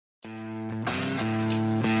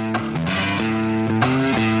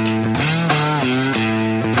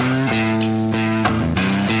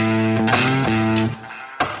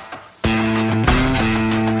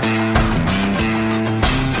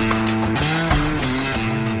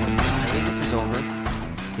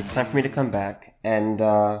it's time for me to come back. And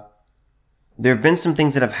there have been some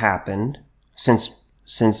things that have happened since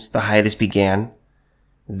the hiatus began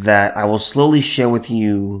that I will slowly share with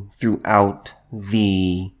you throughout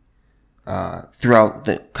the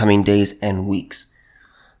coming days and weeks.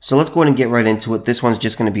 So let's go ahead and get right into it. This one's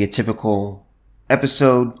just going to be a typical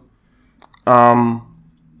episode.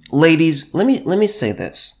 Ladies, let me say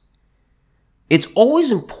this. It's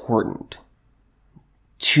always important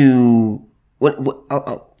to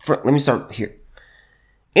let me start here.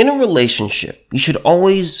 In a relationship, you should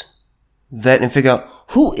always vet and figure out,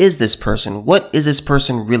 who is this person? What is this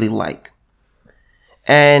person really like?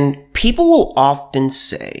 And people will often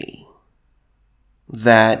say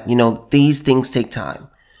that, these things take time.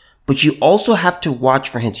 But you also have to watch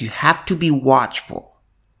for hints. You have to be watchful.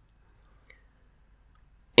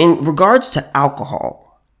 In regards to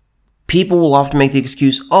alcohol, people will often make the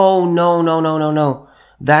excuse, oh, no.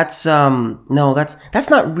 That's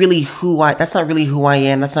not really who I am. That's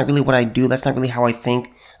not really what I do. That's not really how I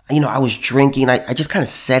think. I was drinking. I just kind of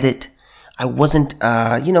said it. I wasn't,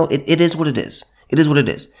 it is what it is. It is what it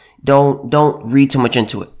is. Don't read too much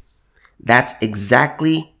into it. That's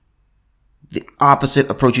exactly the opposite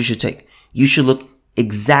approach you should take. You should look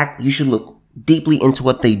deeply into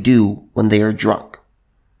what they do when they are drunk.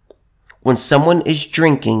 When someone is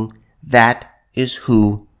drinking, that is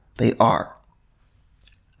who they are.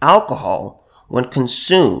 Alcohol, when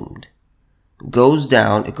consumed, goes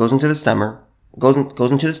down, it goes into the stomach,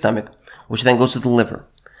 which then goes to the liver.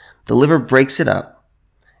 The liver breaks it up,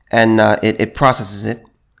 and it processes it,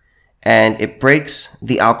 and it breaks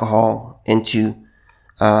the alcohol into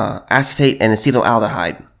acetate and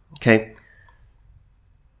acetaldehyde. Okay,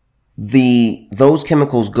 those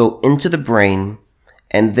chemicals go into the brain,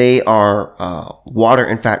 and they are water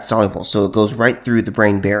and fat soluble, so it goes right through the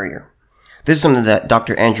brain barrier. This is something that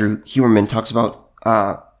Dr. Andrew Huberman talks about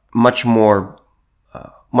much more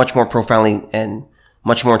profoundly and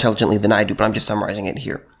much more intelligently than I do, but I'm just summarizing it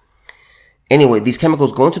here. Anyway, these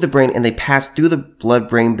chemicals go into the brain and they pass through the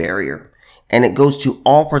blood-brain barrier, and it goes to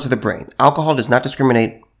all parts of the brain. Alcohol does not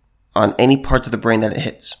discriminate on any parts of the brain that it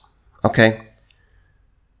hits. Okay?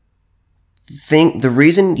 The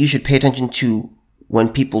reason you should pay attention to when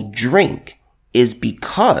people drink is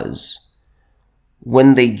because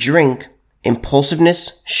when they drink,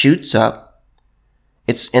 impulsiveness shoots up.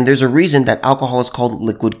 And there's a reason that alcohol is called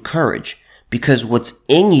liquid courage, because what's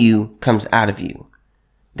in you comes out of you.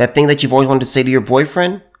 That thing that you've always wanted to say to your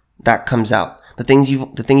boyfriend, that comes out. The thing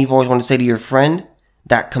you've always wanted to say to your friend,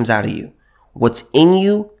 that comes out of you. What's in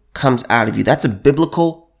you comes out of you. That's a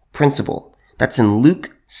biblical principle. That's in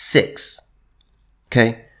Luke 6.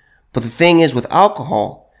 Okay? But the thing is, with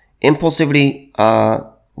alcohol, impulsivity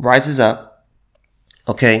rises up.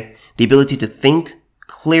 Okay? The ability to think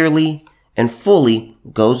clearly and fully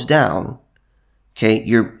goes down. Okay?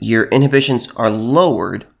 Your inhibitions are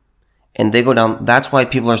lowered and they go down. That's why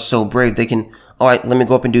people are so brave. They can, all right, let me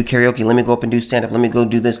go up and do karaoke. Let me go up and do stand up. Let me go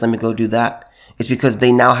do this. Let me go do that. It's because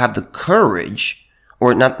they now have the courage,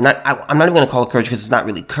 or I'm not even going to call it courage because it's not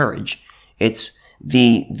really courage. It's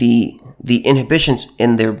the inhibitions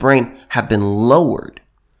in their brain have been lowered.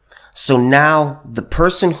 So now the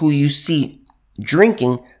person who you see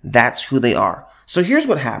drinking, that's who they are. So here's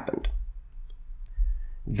what happened.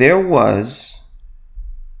 There was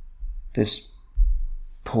this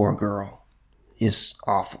poor girl. It's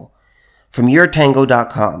awful. From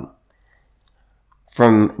YourTango.com.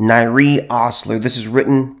 From Nairi Osler. This is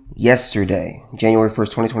written yesterday, January 1st,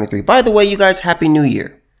 2023. By the way, you guys, Happy New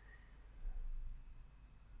Year.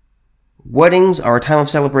 Weddings are a time of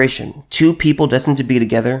celebration. Two people destined to be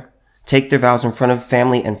together take their vows in front of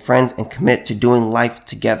family and friends and commit to doing life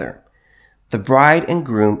together. The bride and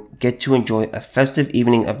groom get to enjoy a festive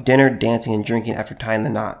evening of dinner, dancing, and drinking after tying the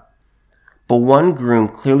knot. But one groom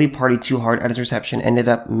clearly partied too hard at his reception, ended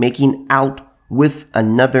up making out with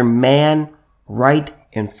another man right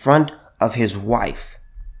in front of his wife.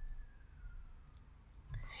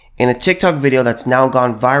 In a TikTok video that's now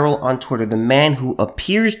gone viral on Twitter, the man who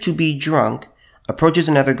appears to be drunk approaches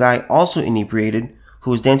another guy also inebriated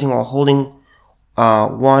who is dancing while holding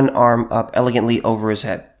one arm up elegantly over his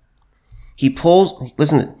head. He pulls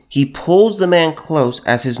the man close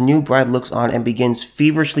as his new bride looks on and begins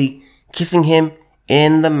feverishly kissing him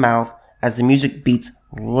in the mouth as the music beats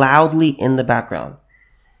loudly in the background.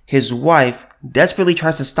 His wife desperately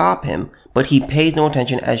tries to stop him, but he pays no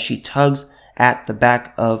attention as she tugs at the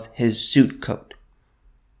back of his suit coat.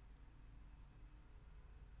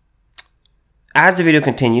 As the video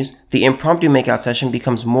continues, the impromptu makeout session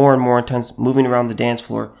becomes more and more intense, moving around the dance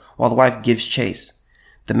floor while the wife gives chase.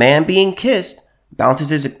 The man being kissed bounces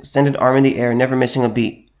his extended arm in the air, never missing a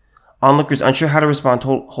beat. Onlookers, unsure how to respond,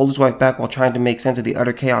 hold his wife back while trying to make sense of the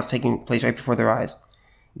utter chaos taking place right before their eyes.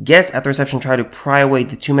 Guests at the reception try to pry away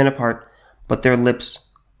the two men apart, but their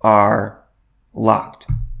lips are locked.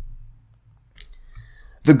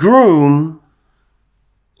 The groom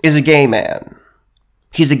is a gay man.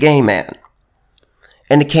 He's a gay man.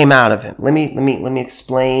 And it came out of him. Let me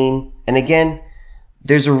explain. And again,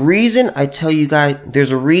 there's a reason I tell you guys,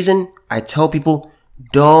 there's a reason I tell people,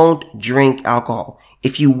 don't drink alcohol.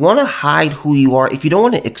 If you want to hide who you are, if you don't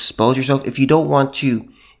want to expose yourself, if you don't want to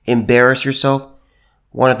embarrass yourself,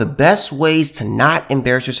 one of the best ways to not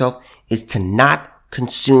embarrass yourself is to not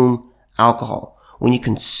consume alcohol. When you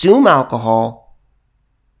consume alcohol,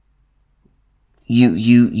 you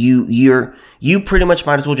pretty much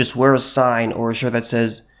might as well just wear a sign or a shirt that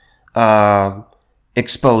says,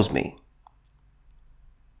 expose me.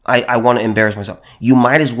 I want to embarrass myself. You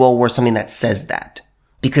might as well wear something that says that,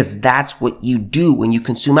 because that's what you do when you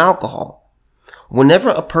consume alcohol. Whenever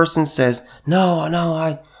a person says, no,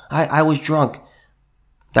 I was drunk.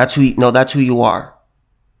 That's who you are.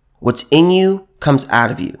 What's in you comes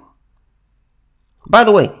out of you. By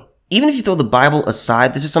the way, even if you throw the Bible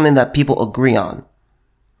aside, this is something that people agree on.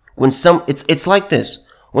 It's like this.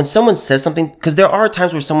 When someone says something, because there are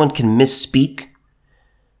times where someone can misspeak.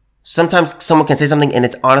 Sometimes someone can say something and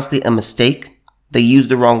it's honestly a mistake. They use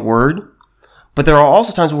the wrong word. But there are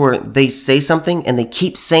also times where they say something and they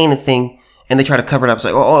keep saying a thing and they try to cover it up. It's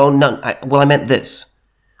like, no, I meant this.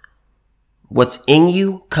 What's in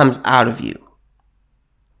you comes out of you.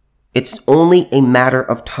 It's only a matter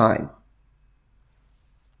of time.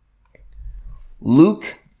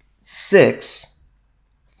 Luke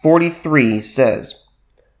 6:43 says,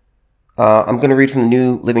 I'm going to read from the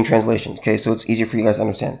New Living Translation, okay, so it's easier for you guys to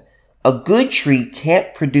understand. A good tree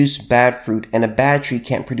can't produce bad fruit, and a bad tree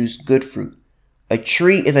can't produce good fruit. A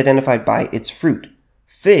tree is identified by its fruit.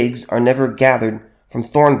 Figs are never gathered from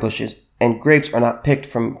thorn bushes, and grapes are not picked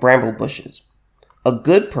from bramble bushes. A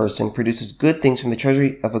good person produces good things from the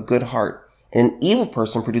treasury of a good heart, and an evil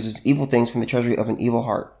person produces evil things from the treasury of an evil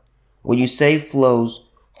heart. What you say flows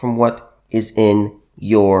from what is in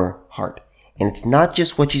your heart. And it's not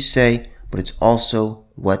just what you say, but it's also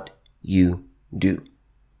what you do.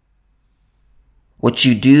 What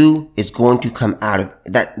you do is going to come out of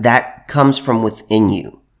that comes from within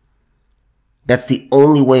you. That's the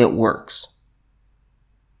only way it works.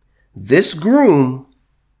 This groom,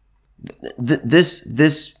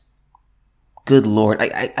 this good Lord,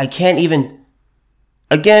 I can't even,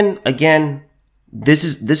 again, this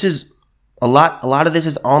is a lot of this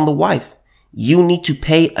is on the wife. You need to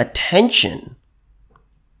pay attention.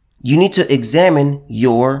 You need to examine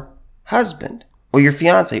your husband or your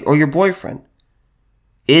fiance or your boyfriend.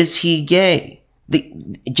 Is he gay?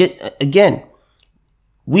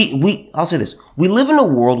 I'll say this. We live in a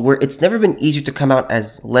world where it's never been easier to come out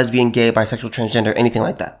as lesbian, gay, bisexual, transgender, anything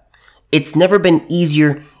like that. It's never been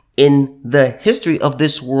easier in the history of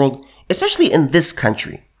this world, especially in this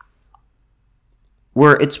country,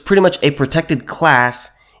 where it's pretty much a protected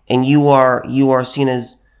class and you are seen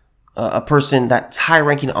as a person that's high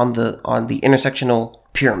ranking on the intersectional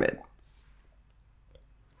pyramid.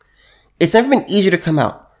 It's never been easier to come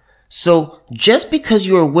out. So just because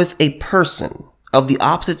you are with a person of the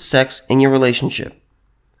opposite sex in your relationship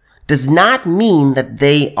does not mean that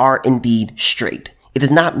they are indeed straight. It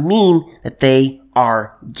does not mean that they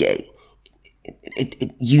are gay.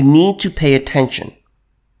 You need to pay attention.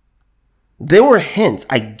 There were hints.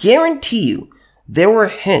 I guarantee you, there were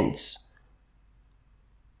hints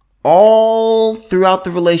all throughout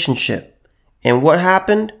the relationship. And what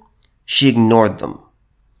happened? She ignored them.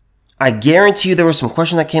 I guarantee you there were some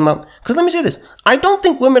questions that came up. Because let me say this. I don't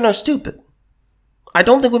think women are stupid. I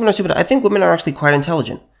think women are actually quite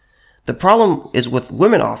intelligent. The problem is with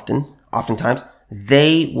women oftentimes,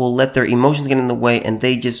 they will let their emotions get in the way and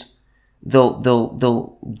they'll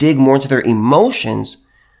dig more into their emotions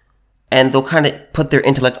and they'll kind of put their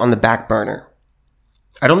intellect on the back burner.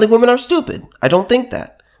 I don't think women are stupid. I don't think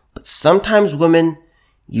that. But sometimes women,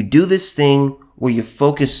 you do this thing where you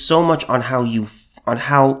focus so much on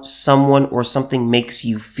how someone or something makes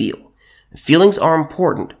you feel. Feelings are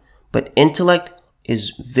important, but intellect is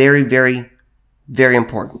very, very, very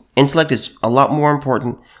important. Intellect is a lot more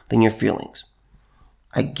important than your feelings.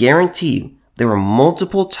 I guarantee you there were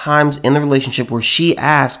multiple times in the relationship where she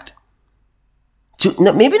asked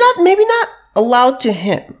to, maybe not allowed to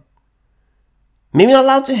him. Maybe not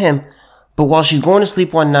allowed to him, but while she's going to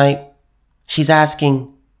sleep one night, she's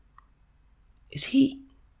asking, is he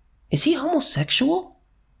homosexual?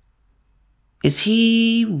 Is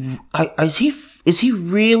he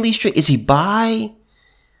really straight? Is he bi?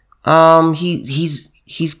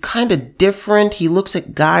 he's kind of different. He looks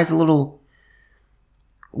at guys a little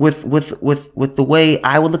with the way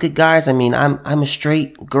I would look at guys. I mean, I'm a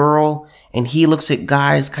straight girl, and he looks at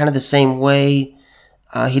guys kind of the same way.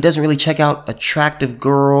 He doesn't really check out attractive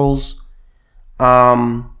girls.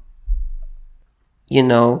 I'm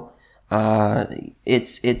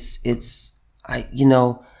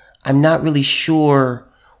not really sure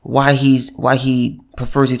why he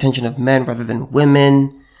prefers the attention of men rather than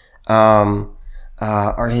women.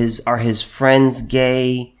 Are his friends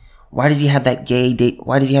gay? Why does he have that gay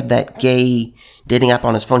dating app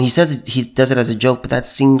on his phone? He says he does it as a joke, but that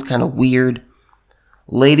seems kind of weird.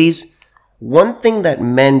 Ladies, one thing that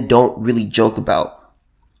men don't really joke about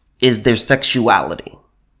is their sexuality.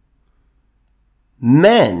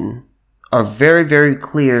 Men are very, very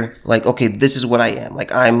clear, like, okay, this is what I am.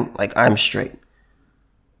 I'm straight.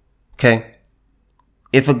 Okay?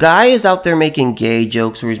 If a guy is out there making gay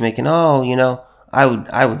jokes, or he's making, I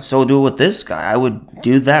would so do it with this guy. I would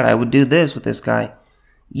do that. I would do this with this guy.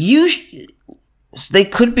 They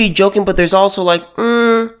could be joking, but there's also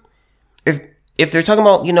if they're talking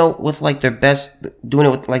about, with like doing it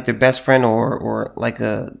with like their best friend or like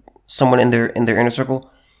someone in their inner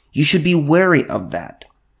circle, you should be wary of that.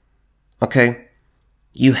 Okay?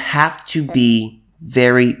 You have to be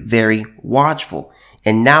very, very watchful.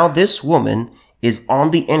 And now this woman is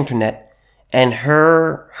on the internet, and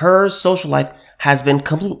her social life has been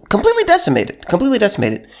completely decimated.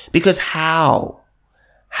 Because how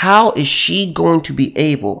is she going to be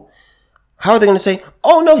able? How are they going to say,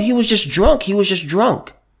 oh no, he was just drunk.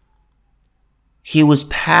 He was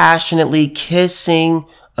passionately kissing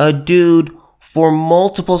a dude for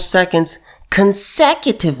multiple seconds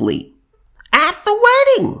consecutively at the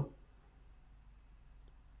wedding.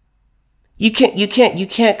 You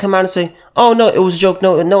can't come out and say, oh no, it was a joke.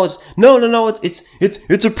 No, it's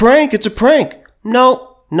a prank.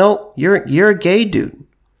 No, you're a gay dude.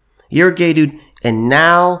 And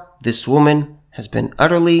now this woman has been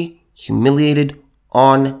utterly humiliated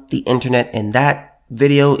on the internet, and that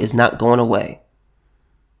video is not going away.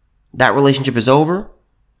 That relationship is over.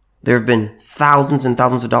 There have been thousands and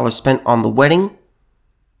thousands of dollars spent on the wedding,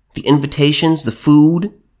 the invitations, the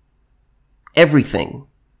food, everything.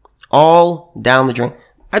 All down the drain.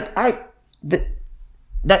 That's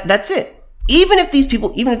it. Even if these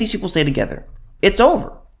people stay together, it's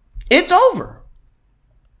over. It's over.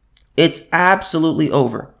 It's absolutely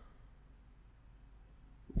over.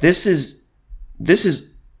 This is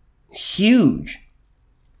huge.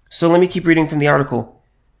 So let me keep reading from the article.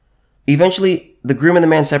 Eventually, the groom and the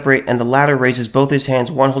man separate, and the latter raises both his hands,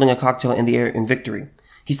 one holding a cocktail in the air in victory.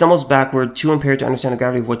 He stumbles backward, too impaired to understand the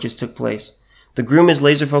gravity of what just took place. The groom is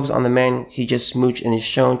laser focused on the man he just smooched and is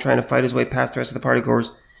shown trying to fight his way past the rest of the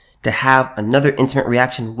partygoers to have another intimate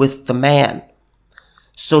reaction with the man.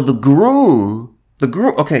 So the groom, listen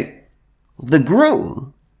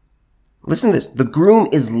to this. The groom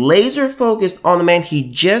is laser focused on the man he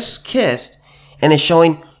just kissed and is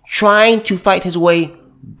trying to fight his way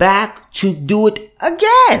back to do it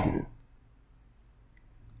again.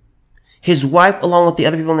 His wife, along with the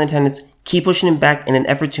other people in attendance, keep pushing him back in an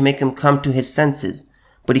effort to make him come to his senses,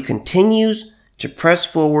 but he continues to press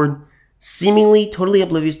forward, seemingly totally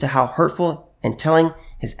oblivious to how hurtful and telling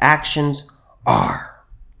his actions are.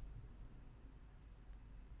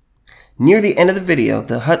 Near the end of the video,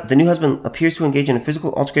 the new husband appears to engage in a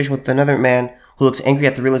physical altercation with another man who looks angry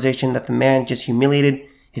at the realization that the man just humiliated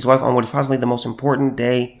his wife on what is possibly the most important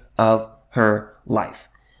day of her life.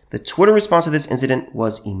 The Twitter response to this incident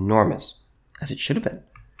was enormous, as it should have been.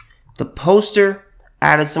 The poster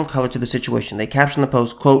added some color to the situation. They captioned the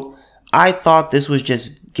post, quote, "I thought this was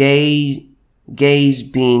just drunk gays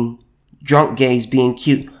being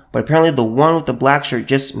cute, but apparently the one with the black shirt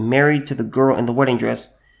just married to the girl in the wedding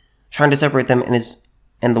dress, trying to separate them,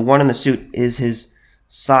 and the one in the suit is his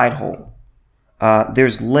side hole.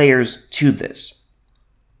 There's layers to this."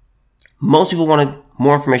 Most people wanted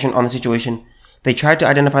more information on the situation. They tried to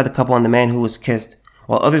identify the couple and the man who was kissed,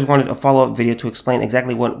 while others wanted a follow-up video to explain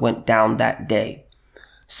exactly what went down that day.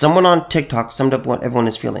 Someone on TikTok summed up what everyone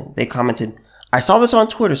is feeling. They commented, "I saw this on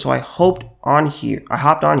Twitter, so I hopped on here,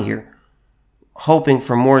 hoping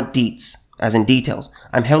for more deets, as in details.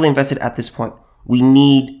 I'm heavily invested at this point. We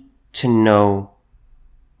need to know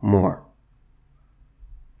more."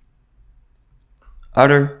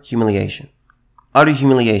 Utter humiliation.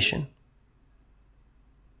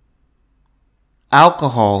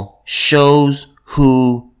 Alcohol shows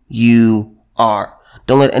who you are.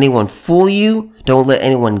 Don't let anyone fool you. Don't let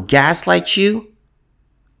anyone gaslight you.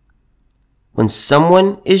 When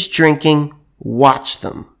someone is drinking, watch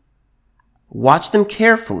them. Watch them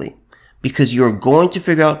carefully. because you're going to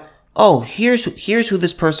figure out, oh, here's who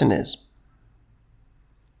this person is.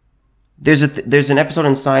 There's an episode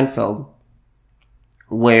in Seinfeld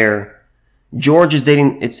where George is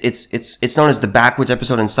dating. It's known as the backwards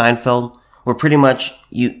episode in Seinfeld, where pretty much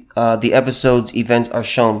the episode's events are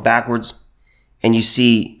shown backwards, and you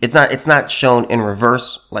see it's not shown in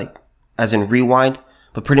reverse, like as in rewind,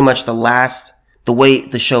 but pretty much the way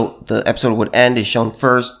the episode would end is shown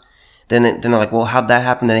first. Then they're like, well, how'd that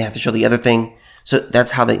happen? Then they have to show the other thing. So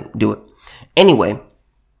that's how they do it. Anyway,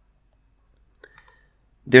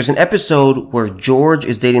 there's an episode where George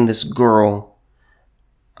is dating this girl,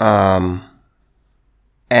 and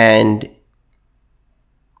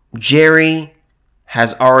Jerry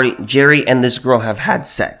and this girl have had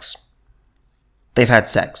sex. They've had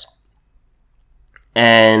sex.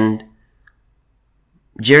 And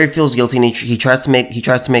Jerry feels guilty, and he tries to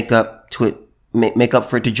make up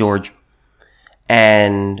for it to George.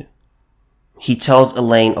 And he tells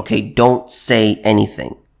Elaine, okay, don't say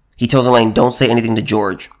anything. He tells Elaine, don't say anything to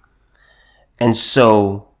George. And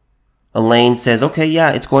so Elaine says, okay,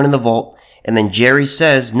 yeah, it's going in the vault. And then Jerry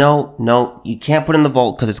says, no, you can't put it in the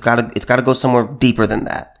vault because it's gotta go somewhere deeper than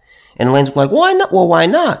that. And Elaine's like, why not? Well, why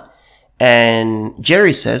not? And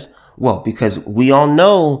Jerry says, well, because we all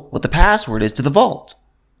know what the password is to the vault.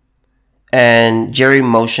 And Jerry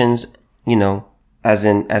motions, as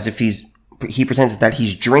if he pretends that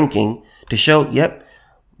he's drinking to show, yep,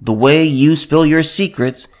 the way you spill your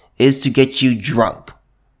secrets is to get you drunk.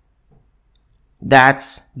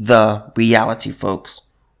 That's the reality, folks.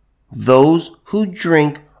 Those who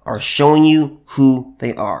drink are showing you who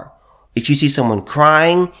they are. If you see someone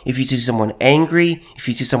crying, if you see someone angry, if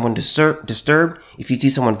you see someone disturbed, if you see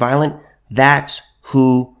someone violent, that's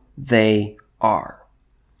who they are.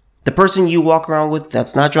 The person you walk around with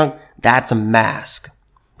that's not drunk, that's a mask.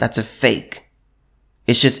 That's a fake.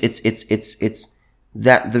 It's just, it's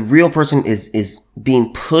that the real person is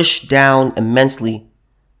being pushed down immensely.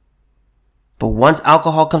 But once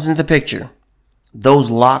alcohol comes into the picture, those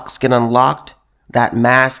locks get unlocked, that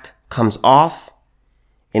mask comes off,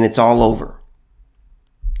 and it's all over.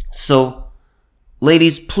 So,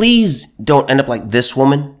 ladies, please don't end up like this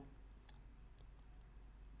woman,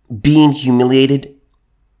 being humiliated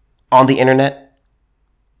on the internet.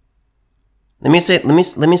 Let me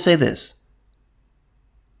say this.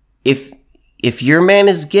 If your man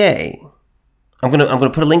is gay, I'm gonna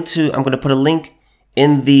put a link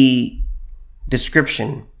in the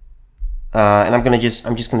description, and I'm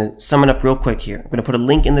just gonna sum it up real quick here. I'm gonna put a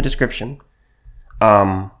link in the description.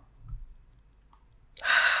 God,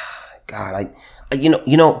 I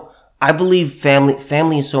believe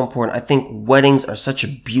family is so important. I think weddings are such a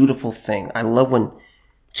beautiful thing. I love when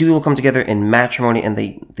two people come together in matrimony and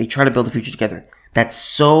they try to build a future together. That's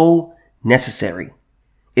so necessary.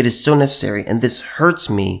 It is so necessary, and this hurts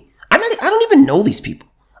me. I don't even know these people.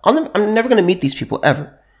 I'm never going to meet these people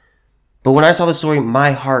ever. But when I saw the story,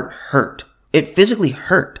 my heart hurt. It physically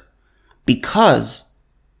hurt because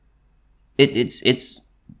it's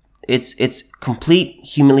complete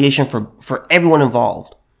humiliation for everyone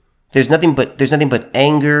involved. There's nothing but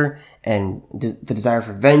anger and the desire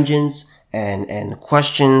for vengeance and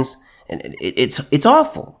questions, and it's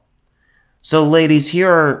awful. So, ladies,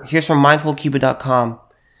 here's from mindfulcupid.com.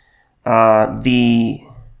 The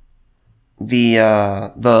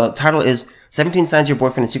title is 17 Signs Your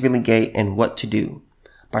Boyfriend is Secretly Gay and What to Do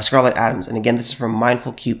by Scarlett Adams. And again, this is from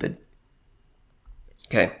Mindful Cupid.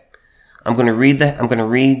 Okay. I'm going to read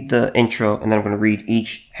the intro, and then I'm going to read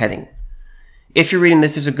each heading. If you're reading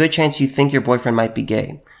this, there's a good chance you think your boyfriend might be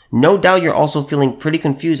gay. No doubt you're also feeling pretty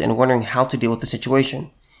confused and wondering how to deal with the situation.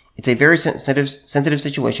 It's a very sensitive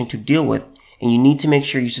situation to deal with, and you need to make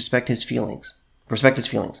sure you respect his feelings.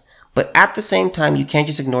 But at the same time, you can't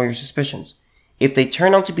just ignore your suspicions. If they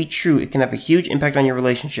turn out to be true, it can have a huge impact on your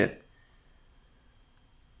relationship.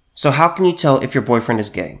 So how can you tell if your boyfriend is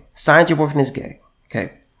gay? Signs your boyfriend is gay.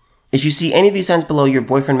 Okay. If you see any of these signs below, your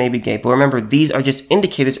boyfriend may be gay. But remember, these are just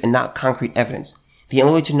indicators and not concrete evidence. The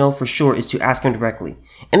only way to know for sure is to ask him directly.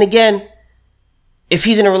 And again, if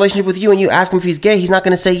he's in a relationship with you and you ask him if he's gay, he's not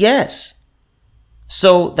going to say yes.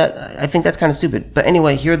 So I think that's kind of stupid. But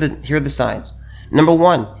anyway, here are the signs. Number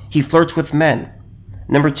 1, he flirts with men.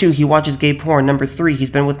 Number 2, he watches gay porn. Number 3, he's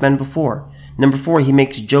been with men before. Number 4, he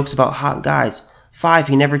makes jokes about hot guys. 5,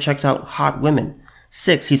 he never checks out hot women.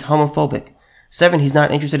 6, he's homophobic. 7, he's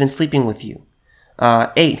not interested in sleeping with you.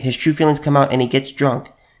 8, his true feelings come out and he gets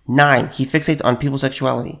drunk. 9, he fixates on people's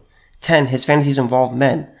sexuality. 10, his fantasies involve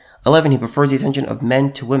men. 11, he prefers the attention of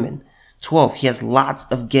men to women. 12, he has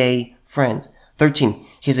lots of gay friends. 13,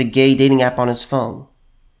 he has a gay dating app on his phone.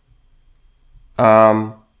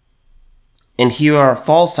 And here are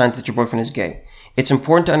false signs that your boyfriend is gay. It's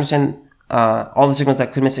important to understand all the signals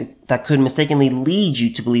that could mistakenly lead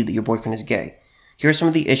you to believe that your boyfriend is gay. Here are some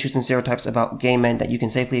of the issues and stereotypes about gay men that you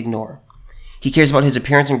can safely ignore. He cares about his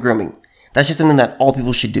appearance and grooming. That's just something that all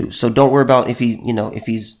people should do. So don't worry about if he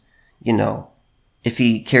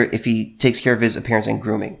takes care of his appearance and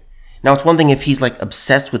grooming. Now, it's one thing if he's like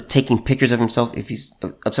obsessed with taking pictures of himself, if he's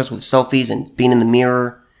obsessed with selfies and being in the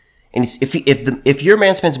mirror, and if your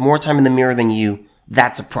man spends more time in the mirror than you,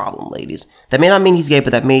 that's a problem, ladies. That may not mean he's gay,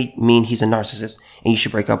 but that may mean he's a narcissist, and you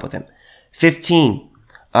should break up with him. 15,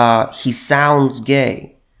 he sounds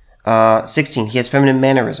gay. 16, he has feminine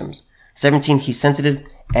mannerisms. 17, he's sensitive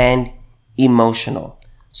and emotional.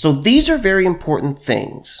 So these are very important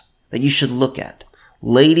things that you should look at.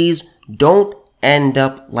 Ladies, don't end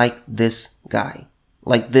up like this guy,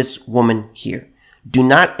 like this woman here. Do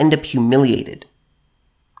not end up humiliated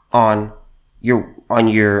on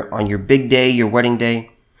your big day, your wedding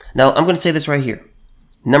day. Now, I'm going to say this right here.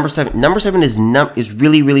 Number seven is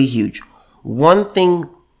really, really huge. One thing,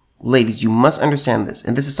 ladies, you must understand this,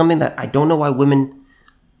 and this is something that I don't know why women,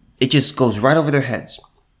 it just goes right over their heads.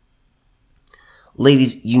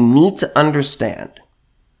 Ladies, you need to understand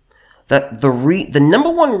that the number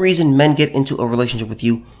one reason men get into a relationship with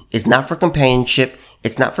you is not for companionship,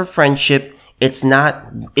 it's not for friendship, it's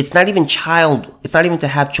not even to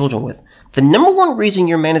have children with. The number one reason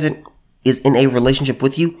your man is in a relationship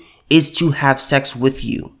with you is to have sex with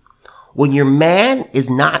you. When your man is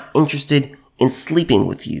not interested in sleeping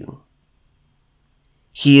with you,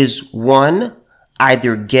 he is 1,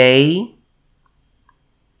 either gay,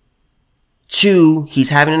 2, he's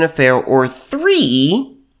having an affair, or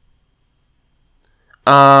 3,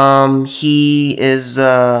 he is,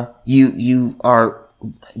 you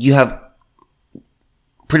have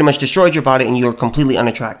pretty much destroyed your body and you're completely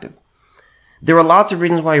unattractive. There are lots of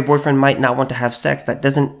reasons why your boyfriend might not want to have sex that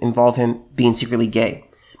doesn't involve him being secretly gay.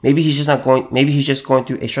 Maybe he's just going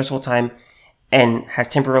through a stressful time and has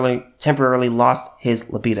temporarily lost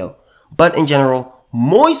his libido. But in general,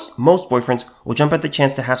 most boyfriends will jump at the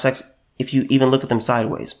chance to have sex if you even look at them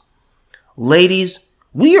sideways. Ladies,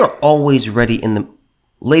 we are always ready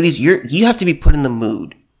ladies, you have to be put in the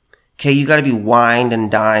mood. Okay, you gotta be wined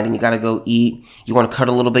and dined and you gotta go eat. You wanna cut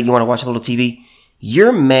a little bit, you wanna watch a little TV.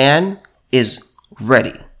 Your man is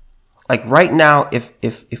ready. Like right now,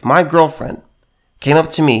 if my girlfriend came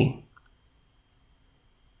up to me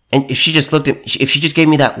and if she just gave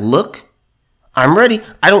me that look, I'm ready.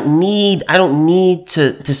 I don't need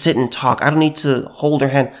to sit and talk. I don't need to hold her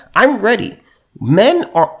hand. I'm ready. Men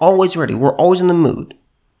are always ready. We're always in the mood.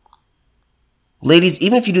 Ladies,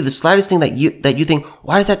 even if you do the slightest thing that you think,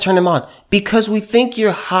 why does that turn him on? Because we think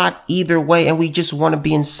you're hot either way and we just want to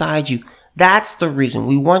be inside you. That's the reason.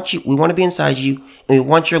 We want to be inside you and we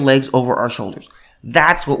want your legs over our shoulders.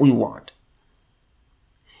 That's what we want.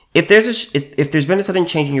 If there's been a sudden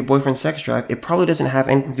change in your boyfriend's sex drive, it probably doesn't have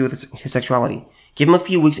anything to do with his sexuality. Give him a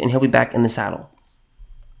few weeks and he'll be back in the saddle.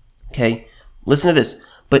 Okay? Listen to this.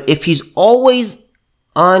 But if he's always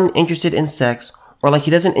uninterested in sex, or like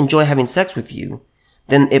he doesn't enjoy having sex with you,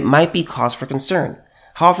 then it might be cause for concern.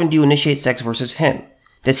 How often do you initiate sex versus him?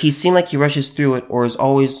 Does he seem like he rushes through it or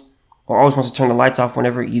always wants to turn the lights off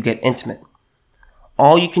whenever you get intimate?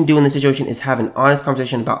 All you can do in this situation is have an honest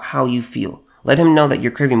conversation about how you feel. Let him know that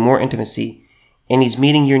you're craving more intimacy and he's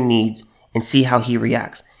meeting your needs and see how he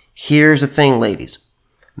reacts. Here's the thing, ladies.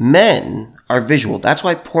 Men are visual. That's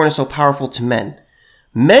why porn is so powerful to men.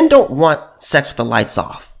 Men don't want sex with the lights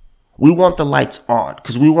off. We want the lights on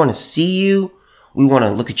because we want to see you. We want to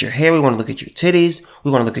look at your hair. We want to look at your titties. We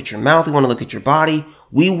want to look at your mouth. We want to look at your body.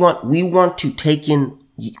 We want to take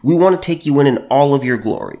you in all of your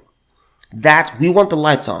glory. We want the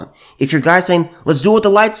lights on. If your guy's saying, let's do it with the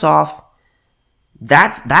lights off,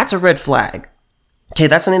 that's a red flag. Okay.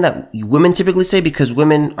 That's something that women typically say because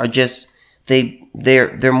women are just,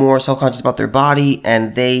 they're more self-conscious about their body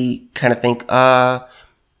and they kind of think,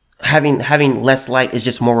 having less light is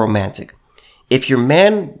just more romantic. If your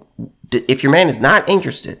man is not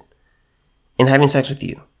interested in having sex with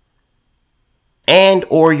you, and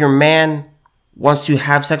or your man wants to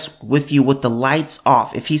have sex with you with the lights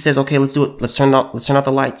off, if he says, okay, let's do it, let's turn out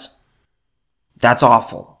the lights, that's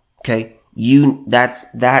awful. Okay,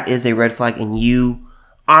 that is a red flag, and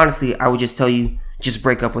honestly, I would just tell you, just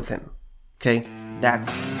break up with him. Okay,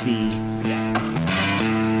 that's the